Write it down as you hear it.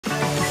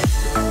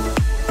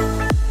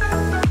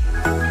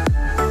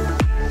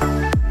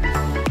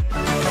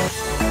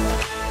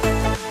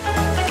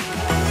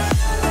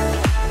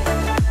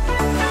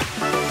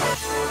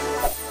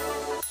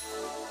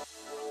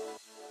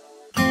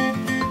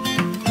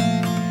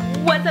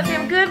What's up,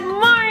 fam? Good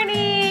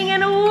morning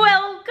and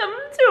welcome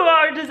to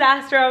our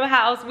disaster of a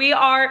house. We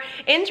are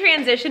in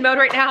transition mode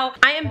right now.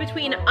 I am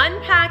between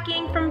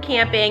unpacking from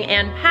camping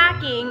and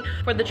packing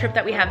for the trip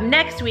that we have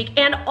next week,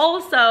 and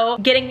also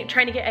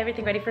trying to get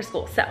everything ready for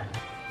school. So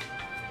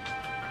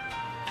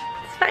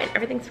it's fine,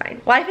 everything's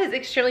fine. Life is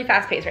extremely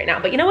fast paced right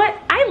now, but you know what?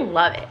 I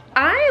love it.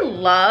 I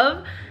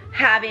love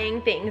having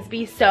things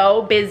be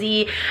so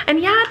busy, and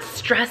yeah, it's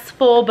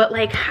stressful, but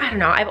like, I don't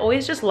know, I've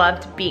always just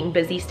loved being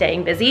busy,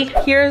 staying busy.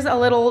 Here's a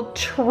little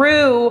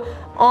true,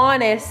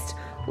 honest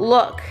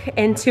look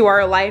into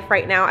our life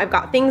right now. I've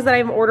got things that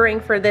I'm ordering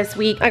for this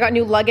week. I got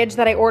new luggage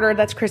that I ordered.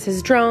 That's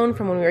Chris's drone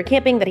from when we were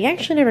camping that he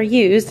actually never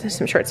used.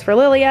 Some shirts for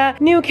Lilia.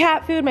 New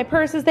cat food. My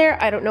purse is there.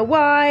 I don't know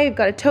why. I've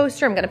got a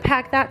toaster. I'm gonna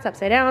pack that. It's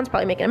upside down. It's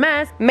probably making a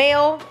mess.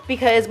 Mail,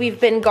 because we've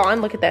been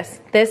gone. Look at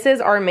this. This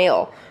is our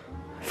mail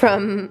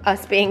from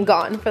us being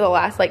gone for the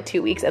last like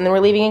 2 weeks, and then we're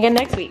leaving again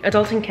next week.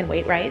 Addelyn can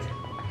wait, right?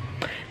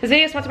 This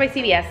video is sponsored by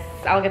CVS.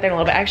 I'll get there in a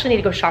little bit. I actually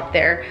need to go shop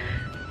there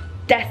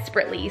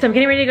desperately. So I'm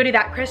getting ready to go do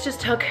that. Chris just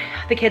took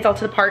the kids all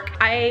to the park.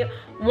 I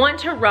want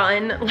to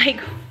run like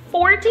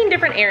 14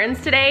 different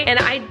errands today, and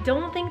I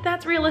don't think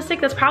that's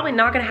realistic. That's probably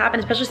not gonna happen,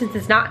 especially since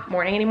it's not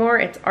morning anymore.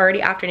 It's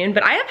already afternoon,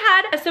 but I have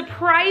had a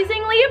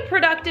surprisingly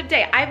productive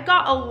day. I've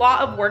got a lot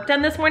of work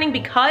done this morning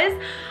because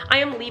I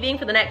am leaving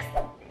for the next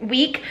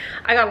week.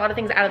 I got a lot of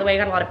things out of the way. I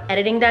got a lot of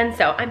editing done,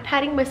 so I'm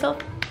patting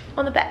myself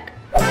on the back.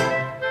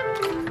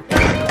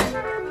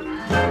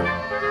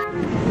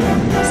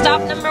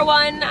 Stop number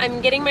one,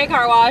 I'm getting my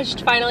car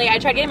washed. Finally, I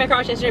tried getting my car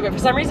washed yesterday, but for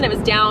some reason it was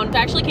down. I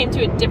actually came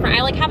to a different,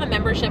 I like have a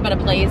membership at a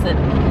place, and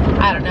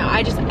I don't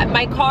know,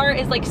 my car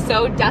is like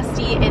so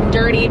dusty and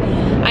dirty.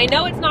 I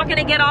know it's not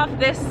gonna get off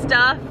this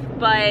stuff,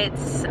 but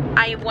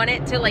I want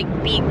it to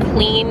like be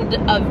cleaned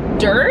of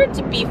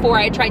dirt before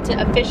I try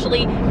to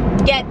officially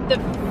get the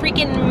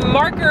freaking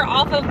marker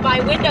off of my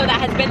window that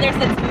has been there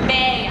since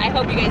May. I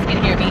hope you guys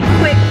can hear me.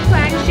 Quick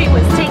quack, she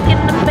was taking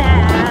a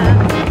bath.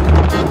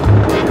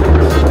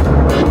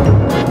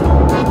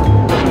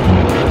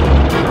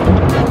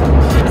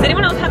 Does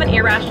anyone else have an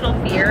irrational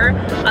fear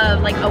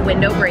of like a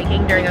window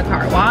breaking during a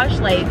car wash?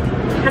 Like,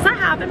 has that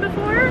happened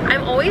before?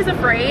 I'm always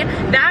afraid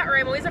that, or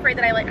I'm always afraid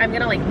that I'm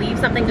gonna like leave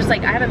something, just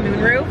like I have a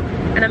moon roof,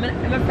 and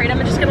I'm afraid I'm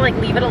just gonna like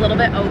leave it a little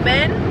bit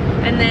open,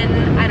 and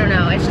then I don't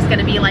know, it's just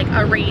gonna be like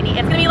a rainy,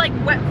 it's gonna be like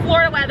wet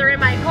Florida weather in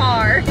my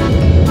car.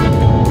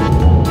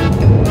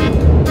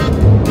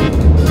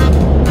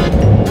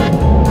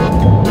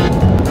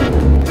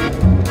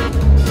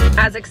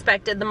 As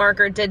expected, the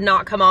marker did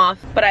not come off,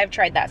 but I've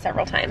tried that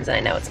several times and I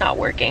know it's not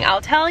working.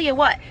 I'll tell you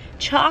what,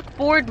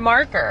 chalkboard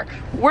marker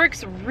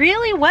works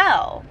really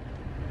well.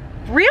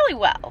 Really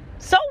well.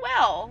 So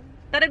well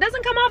that it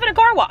doesn't come off in a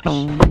car wash.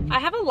 I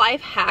have a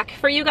life hack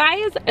for you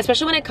guys,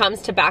 especially when it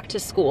comes to back to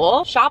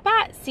school. Shop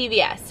at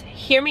CVS.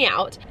 Hear me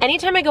out.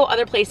 Anytime I go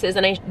other places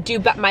and I do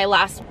my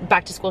last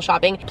back to school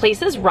shopping,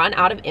 places run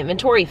out of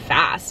inventory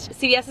fast.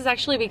 CVS has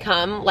actually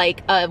become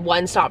like a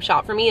one-stop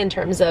shop for me in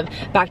terms of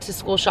back to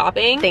school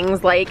shopping.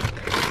 Things like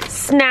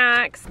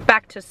snacks,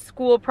 back to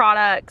school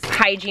products,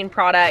 hygiene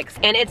products,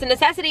 and it's a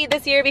necessity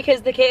this year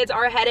because the kids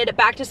are headed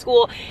back to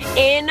school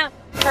in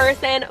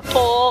person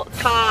full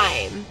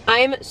time.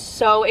 I'm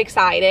so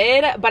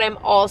excited, but I'm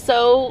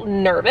also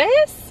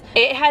nervous.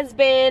 It has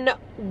been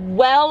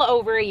well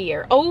over a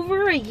year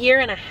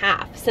and a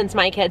half since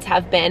my kids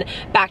have been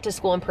back to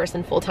school in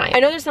person full time. I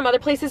know there's some other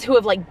places who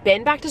have like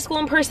been back to school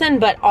in person,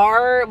 but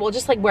well,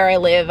 just like where I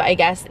live, I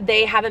guess,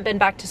 they haven't been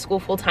back to school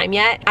full time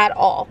yet at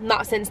all,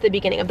 not since the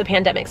beginning of the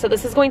pandemic. So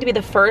this is going to be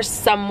the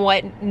first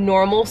somewhat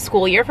normal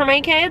school year for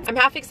my kids. I'm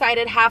half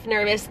excited, half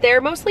nervous.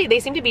 They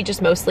seem to be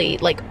just mostly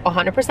like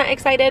 100%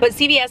 excited, but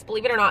CVS,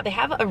 believe it or not, they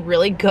have a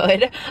really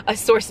good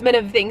assortment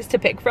of things to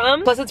pick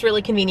from. Plus it's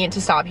really convenient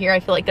to stop here.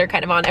 I feel like they're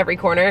kind of on every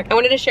corner. I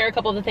wanted to share a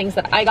couple of the things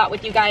that I got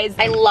with you guys.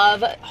 I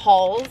love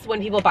hauls when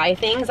people buy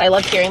things. I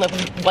love hearing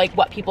like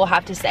what people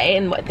have to say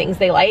and what things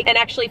they like. And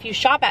actually, if you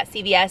shop at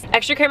CVS,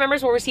 Extra Care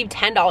members will receive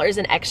 $10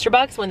 in extra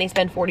bucks when they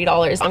spend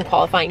 $40 on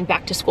qualifying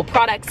back to school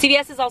products.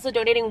 CVS is also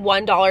donating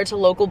 $1 to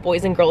local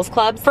boys and girls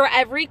clubs for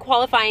every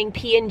qualifying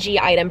P&G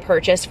item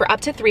purchased for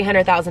up to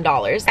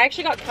 $300,000. I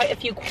actually got quite a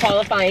few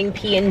qualifying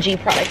P&G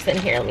products in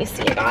here. Let me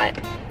see. I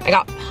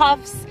got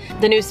puffs.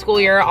 The new school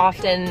year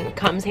often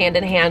comes hand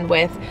in hand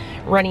with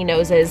runny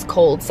noses,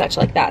 colds, such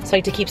like that. So I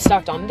like to keep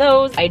stocked on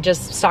those. I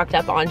just stocked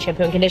up on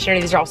shampoo and conditioner.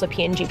 These are also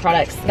P&G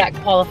products that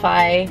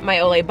qualify. My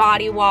Olay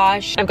body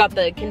wash. I've got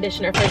the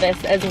conditioner for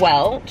this as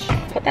well.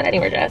 Put that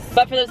anywhere, Jess.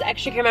 But for those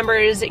Extra Care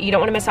members, you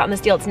don't want to miss out on this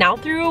deal. It's now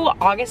through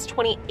August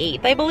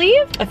 28th, I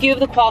believe. A few of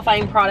the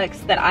qualifying products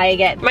that I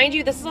get, mind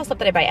you, this is all stuff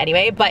that I buy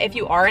anyway, but if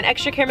you are an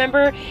Extra Care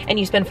member and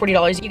you spend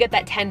 $40, you get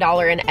that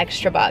 $10 in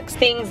extra bucks.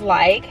 Things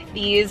like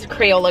these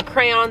Crayola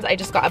crayons. I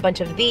just got a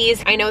bunch of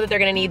these. I know that they're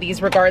gonna need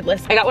these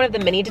regardless. I got one of the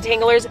mini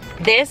detanglers.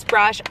 This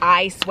brush,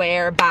 I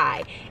swear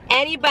by.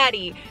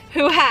 Anybody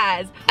who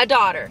has a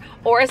daughter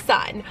or a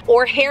son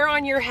or hair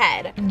on your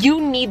head, you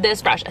need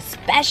this brush,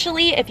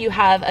 especially if you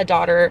have a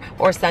daughter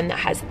or son that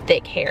has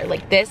thick hair.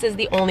 Like, this is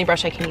the only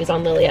brush I can use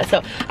on Lilia.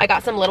 So I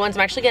got some little ones.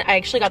 I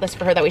actually got this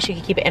for her, that way she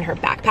could keep it in her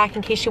backpack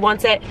in case she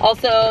wants it.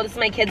 Also, this is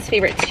my kid's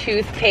favorite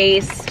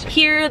toothpaste.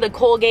 Here, the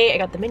Colgate, I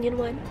got the Minion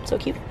one, so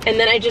cute. And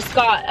then I just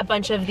got a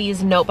bunch of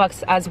these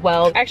notebooks as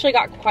well. I actually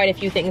got quite a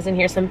few things in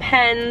here, some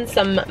pens,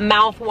 some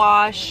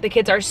mouthwash. The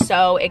kids are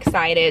so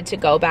excited to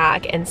go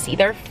back and see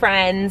their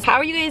friends. How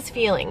are you guys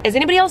feeling? Is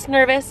anybody else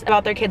nervous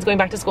about their kids going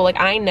back to school? Like,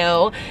 I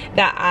know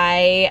that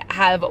I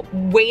have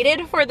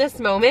waited for this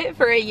moment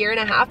for 1.5 years,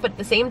 but at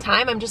the same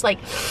time, I'm just like,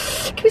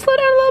 can we slow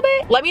down a little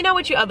bit? Let me know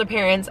what you other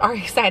parents are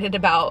excited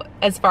about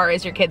as far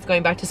as your kids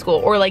going back to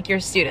school, or like your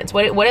students.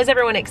 What is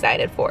everyone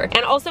excited for?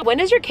 And also, when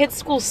does your kids'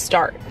 school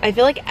start? I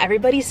feel like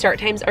everybody's start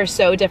times are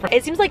so different.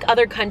 It seems like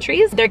other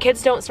countries, their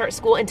kids don't start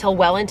school until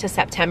well into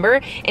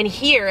September, and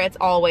here it's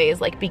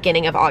always like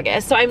beginning of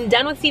August. So I'm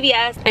done with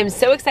CVS. I'm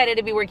so excited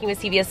to be working with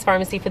CVS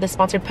Pharmacy for the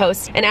sponsored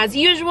post. And as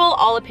usual,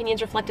 all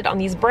opinions reflected on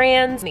these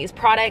brands and these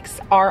products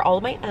are all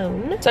my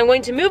own. So I'm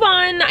going to move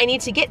on. I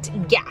need to get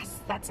gas.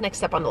 That's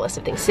next up on the list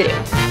of things to do.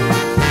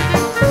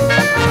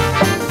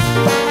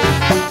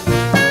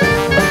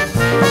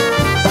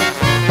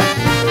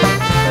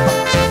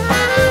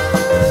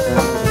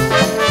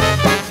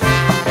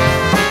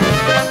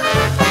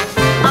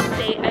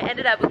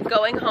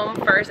 Going home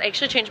first. I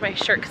actually changed my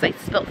shirt because I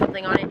spilled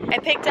something on it. I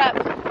picked up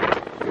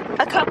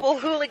a couple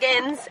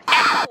hooligans.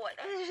 Ow!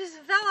 It just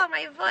fell on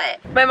my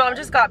foot. My mom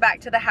just got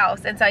back to the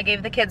house, and so I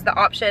gave the kids the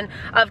option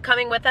of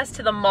coming with us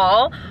to the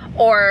mall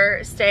or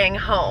staying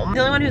home.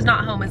 The only one who's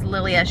not home is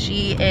Lilia.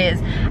 She is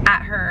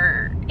at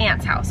her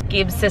aunt's house,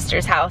 Gabe's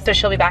sister's house, so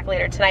she'll be back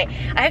later tonight.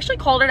 I actually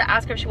called her to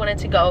ask her if she wanted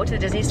to go to the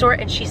Disney store,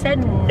 and she said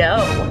no.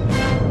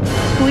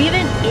 Who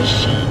even is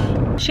she?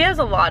 She has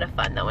a lot of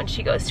fun though when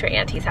she goes to her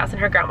auntie's house and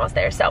her grandma's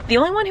there. So the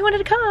only one who wanted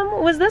to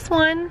come was this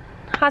one.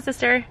 Hi,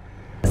 sister.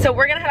 So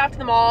we're gonna head off to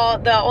the mall.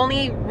 The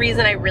only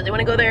reason I really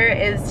wanna go there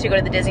is to go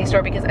to the Disney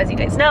store because, as you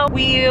guys know,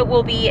 we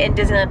will be in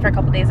Disneyland for a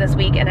couple days this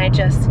week, and I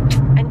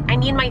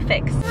need my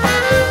fix.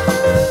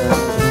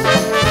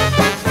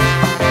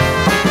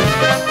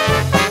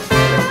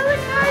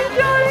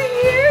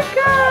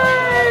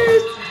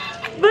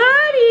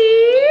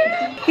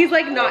 He's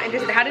like not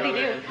interested. How did he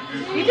do?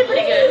 He did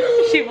pretty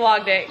good. She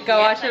vlogged it. Go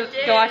watch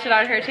it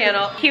on her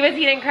channel. He was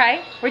eating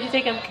cry. Where'd you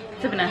take him?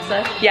 To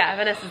Vanessa. Yeah,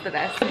 Vanessa's the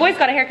best. The boys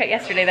got a haircut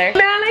yesterday there.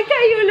 Man, look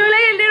at you, look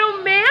like a little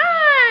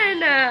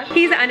man.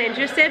 He's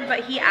uninterested,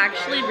 but he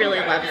actually really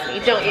loves me,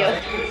 don't you?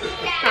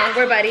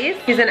 We're buddies.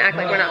 He's gonna act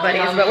like we're not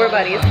buddies, but we're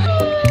buddies.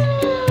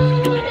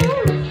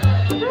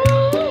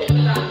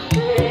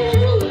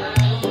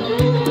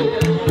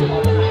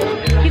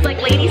 He's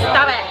like, lady,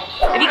 stop it.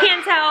 If you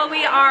can't tell,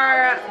 we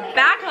are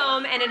back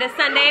home, and it is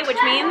Sunday, which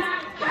means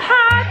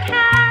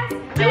podcast.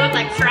 You look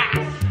like trash.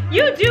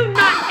 You do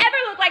not ever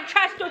look like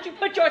trash. Don't you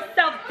put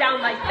yourself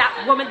down like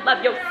that, woman.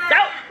 Love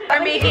yourself.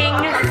 We're making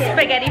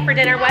spaghetti for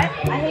dinner. What?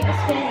 I hate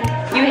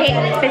spaghetti. You hate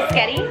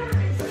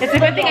biscotti? It's a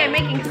good thing I'm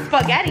making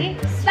spaghetti.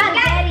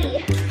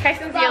 Spaghetti.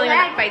 Kyson's the only one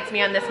that fights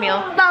me on this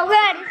meal.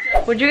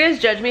 Spaghetti. Would you guys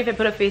judge me if I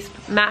put a face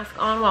mask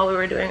on while we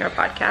were doing our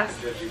podcast?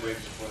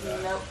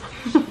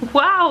 Nope.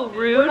 Wow,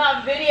 rude. We're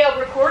not video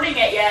recording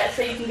it yet,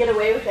 so you can get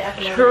away with it.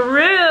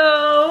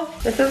 True.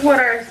 This is what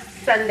our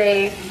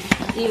Sunday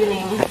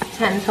evenings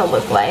tend to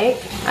look like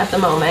at the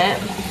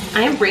moment.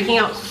 I am breaking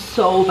out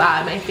so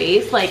bad my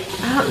face. Like,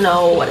 I don't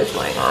know what is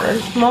going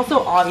on. I'm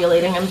also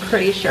ovulating, I'm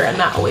pretty sure, and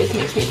that always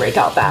makes me break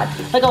out bad.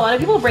 Like, a lot of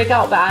people break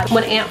out bad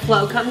when Aunt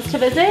Flo comes to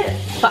visit,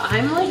 but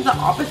I'm like the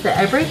opposite.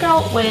 I break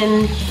out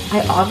when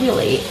I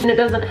ovulate, and it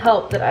doesn't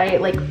help that I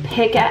like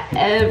pick at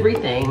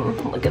everything.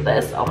 Look at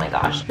this, oh my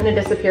gosh. I'm gonna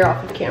disappear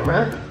off of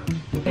camera.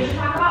 We should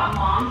talk about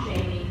mom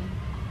shaming.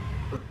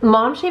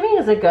 Mom shaming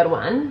is a good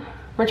one.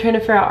 We're trying to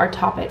figure out our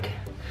topic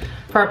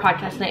for our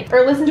podcast tonight.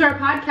 Or listen to our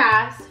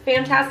podcast,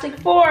 Fantastic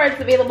Four. It's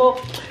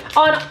available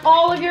on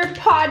all of your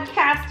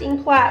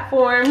podcasting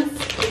platforms.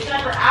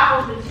 Except for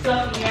apples and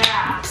stuff in your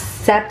ass.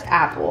 Except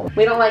Apple.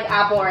 We don't like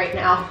Apple right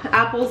now.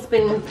 Apple's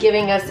been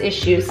giving us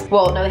issues.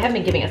 Well, no, they haven't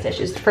been giving us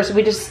issues. First,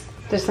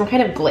 there's some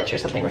kind of glitch or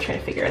something. We're trying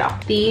to figure it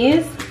out.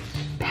 These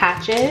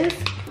patches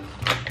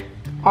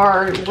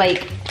are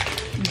like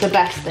the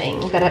best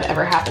thing that have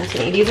ever happened to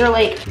me. These are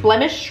like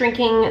blemish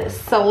shrinking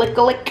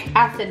salicylic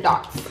acid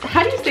dots.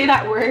 How do you say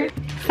that word?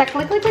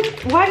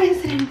 Salicylic? Why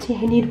is it empty?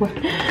 I need one.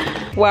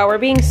 Wow, we're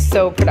being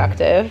so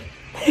productive.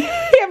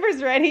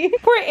 Amber's ready.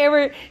 Poor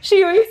Amber.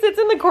 She always sits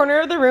in the corner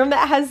of the room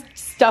that has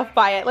stuff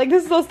by it. Like,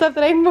 this is all stuff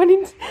that I'm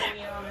wanting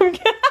to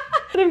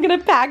I'm gonna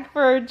pack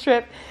for our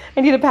trip.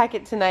 I need to pack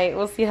it tonight.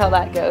 We'll see how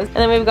that goes. And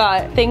then we've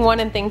got thing 1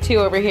 and thing 2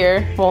 over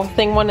here. Well,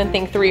 thing 1 and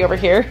thing 3 over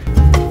here.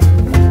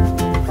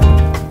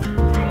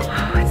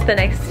 The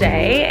next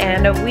day,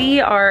 and we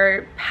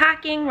are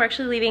packing. We're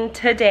actually leaving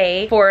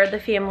today for the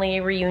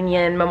family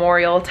reunion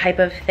memorial type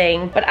of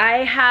thing. But I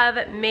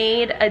have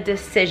made a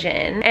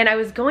decision, and I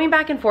was going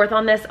back and forth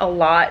on this a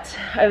lot.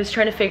 I was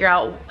trying to figure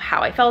out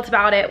how I felt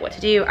about it, what to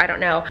do, I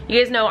don't know.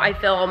 You guys know I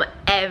film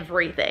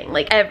everything,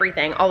 like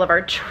everything, all of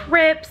our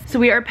trips. So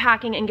we are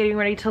packing and getting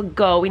ready to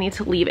go. We need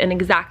to leave in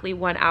exactly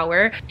 1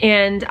 hour.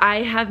 And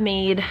I have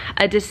made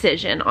a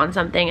decision on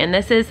something, and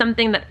this is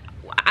something that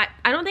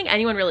I don't think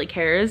anyone really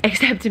cares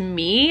except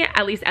me,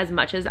 at least as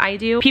much as I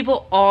do.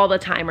 People all the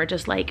time are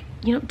just like,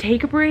 you know,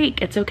 take a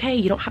break. It's okay.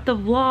 You don't have to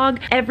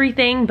vlog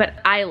everything, but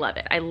I love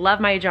it. I love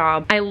my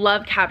job. I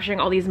love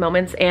capturing all these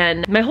moments,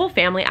 and my whole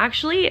family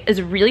actually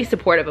is really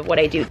supportive of what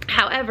I do.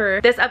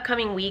 However, this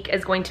upcoming week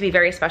is going to be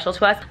very special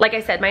to us. Like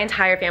I said, my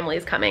entire family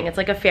is coming. It's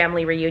like a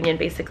family reunion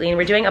basically, and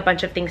we're doing a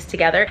bunch of things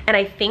together. And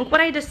I think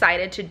what I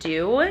decided to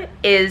do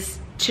is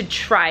to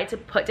try to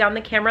put down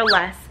the camera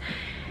less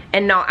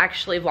and not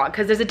actually vlog,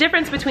 because there's a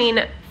difference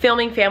between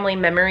filming family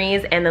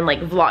memories and then like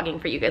vlogging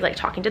for you guys, like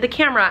talking to the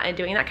camera and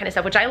doing that kind of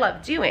stuff, which I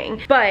love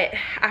doing. But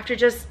after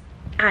just,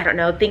 I don't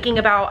know, thinking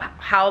about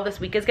how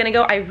this week is gonna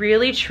go, I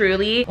really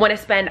truly want to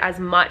spend as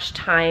much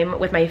time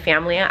with my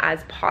family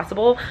as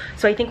possible.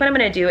 So I think what I'm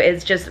gonna do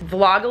is just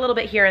vlog a little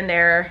bit here and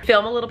there,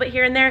 film a little bit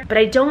here and there, but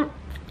I don't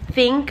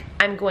think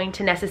I'm going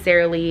to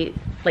necessarily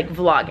like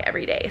vlog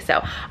every day.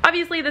 So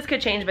obviously this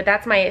could change, but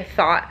that's my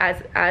thought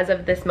as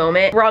of this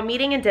moment. We're all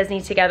meeting in Disney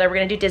together. We're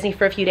gonna do Disney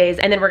for a few days,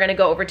 and then we're gonna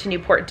go over to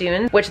Newport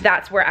Dunes, which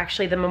that's where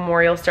actually the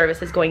memorial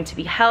service is going to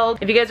be held.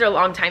 If you guys are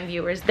longtime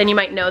viewers, then you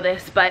might know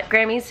this, but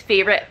Grammy's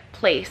favorite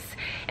place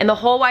in the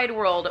whole wide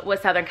world was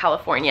Southern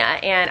California.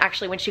 And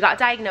actually when she got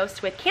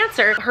diagnosed with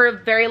cancer, her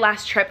very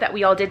last trip that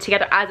we all did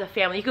together as a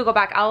family, you could go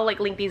back, I'll like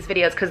link these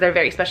videos because they're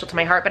very special to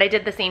my heart, but I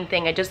did the same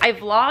thing. I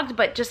vlogged,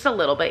 but just a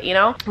little bit, you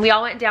know? We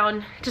all went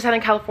down to Southern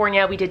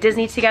California. We did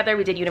Disney together.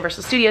 We did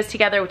Universal Studios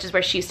together, which is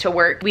where she used to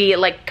work. We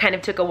like kind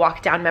of took a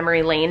walk down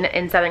memory lane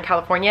in Southern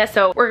California.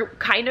 So we're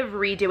kind of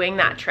redoing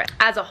that trip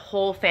as a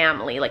whole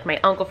family. Like my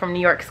uncle from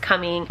New York's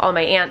coming, all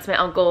my aunts, my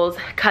uncles,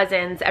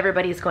 cousins,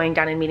 everybody's going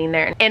down and meeting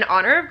there in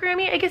honor of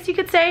Grammy, I guess you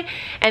could say.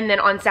 And then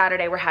on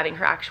Saturday, we're having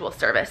her actual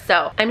service.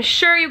 So I'm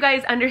sure you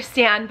guys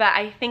understand, but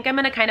I think I'm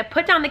gonna kind of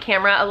put down the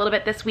camera a little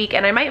bit this week,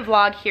 and I might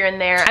vlog here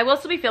and there. I will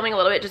still be filming a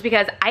little bit just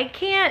because I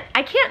can't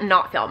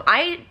not film.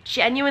 I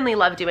genuinely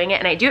love doing it,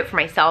 and I do it for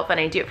myself and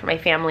I do it for my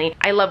family.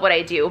 I love what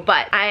I do,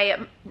 but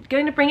I'm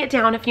going to bring it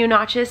down a few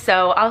notches.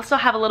 So I'll still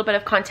have a little bit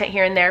of content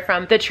here and there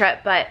from the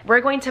trip, but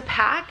we're going to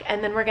pack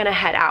and then we're gonna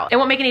head out. It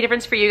won't make any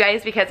difference for you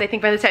guys because I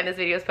think by the time this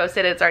video is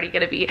posted, it's already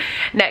gonna be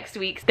next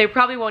week. There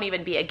probably won't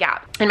even be a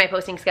gap in my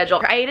posting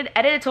schedule. I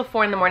edited till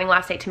 4 in the morning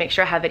last night to make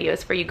sure I have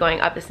videos for you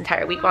going up this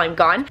entire week while I'm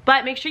gone.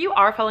 But make sure you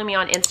are following me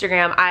on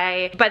Instagram.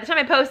 By the time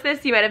I post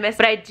this, you might have missed,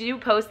 but I do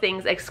post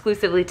things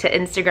exclusively to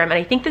Instagram, and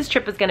I think this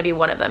trip is gonna be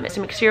one of them. So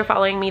make sure you're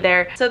following me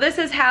there. So this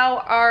is how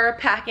our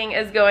packing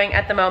is going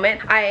at the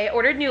moment. I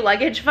ordered new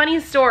luggage. Funny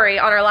story,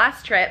 on our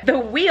last trip, the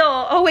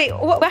wheel, oh wait,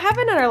 what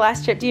happened on our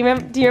last trip? Do you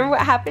remember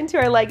what happened to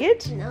our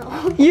luggage?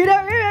 No. You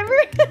don't remember?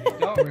 I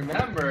don't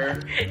remember.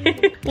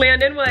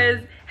 Landon was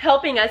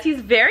helping us.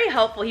 He's very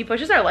helpful. He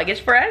pushes our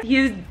luggage for us.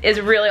 He is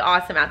really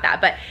awesome at that.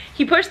 But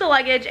he pushed the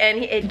luggage,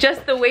 and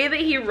just the way that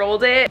he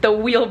rolled it, the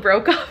wheel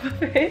broke off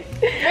of it.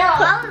 No,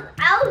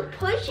 I was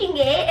pushing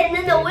it, and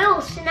then the wheel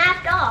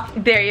snapped off.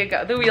 There you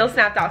go. The wheel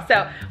snapped off.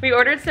 So we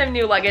ordered some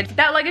new luggage.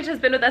 That luggage has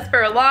been with us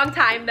for a long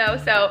time though,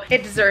 so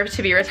it deserves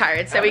to be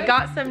retired. So we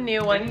got some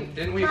new ones.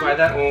 Didn't we buy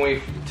that when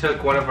we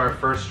took one of our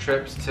first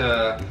trips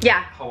to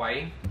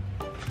Hawaii?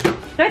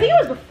 No, I think it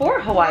was before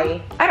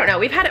Hawaii. I don't know.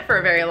 We've had it for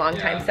a very long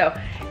time, so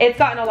it's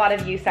gotten a lot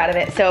of use out of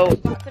it. So we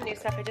got some new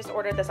stuff. I just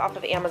ordered this off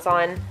of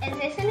Amazon. Is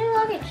this a new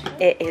luggage?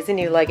 It is a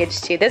new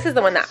luggage too. This is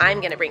the one that I'm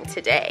gonna bring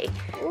today.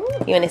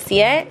 You wanna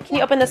see it? Can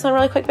you open this one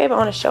really quick, babe? I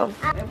wanna show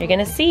them. You're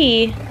gonna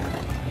see.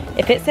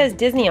 If it says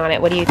Disney on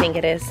it, what do you think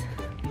it is?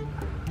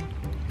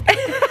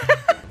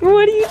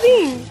 What do you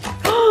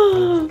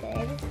think?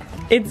 Good.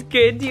 It's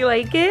good. Do you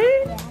like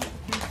it? Yeah.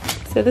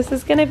 So this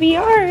is gonna be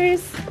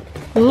ours.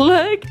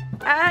 Look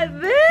at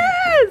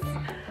this!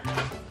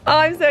 Oh,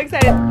 I'm so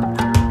excited.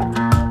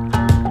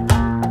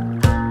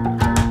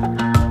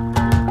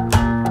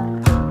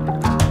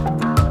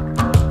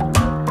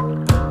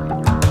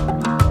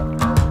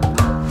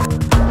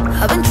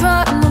 I've been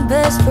trying my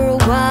best for a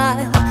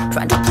while,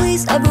 trying to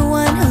please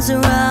everyone who's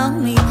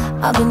around me.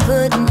 I've been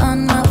putting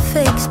on my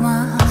fake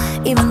smile,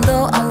 even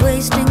though I'm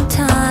wasting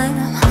time.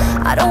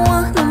 I don't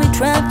want to be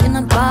trapped in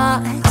a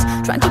box,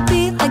 trying to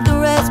be like the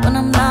rest when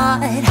I'm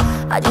not.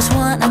 I just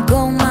wanna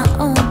go my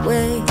own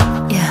way,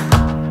 yeah.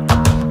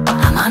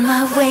 I'm on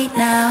my way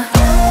now.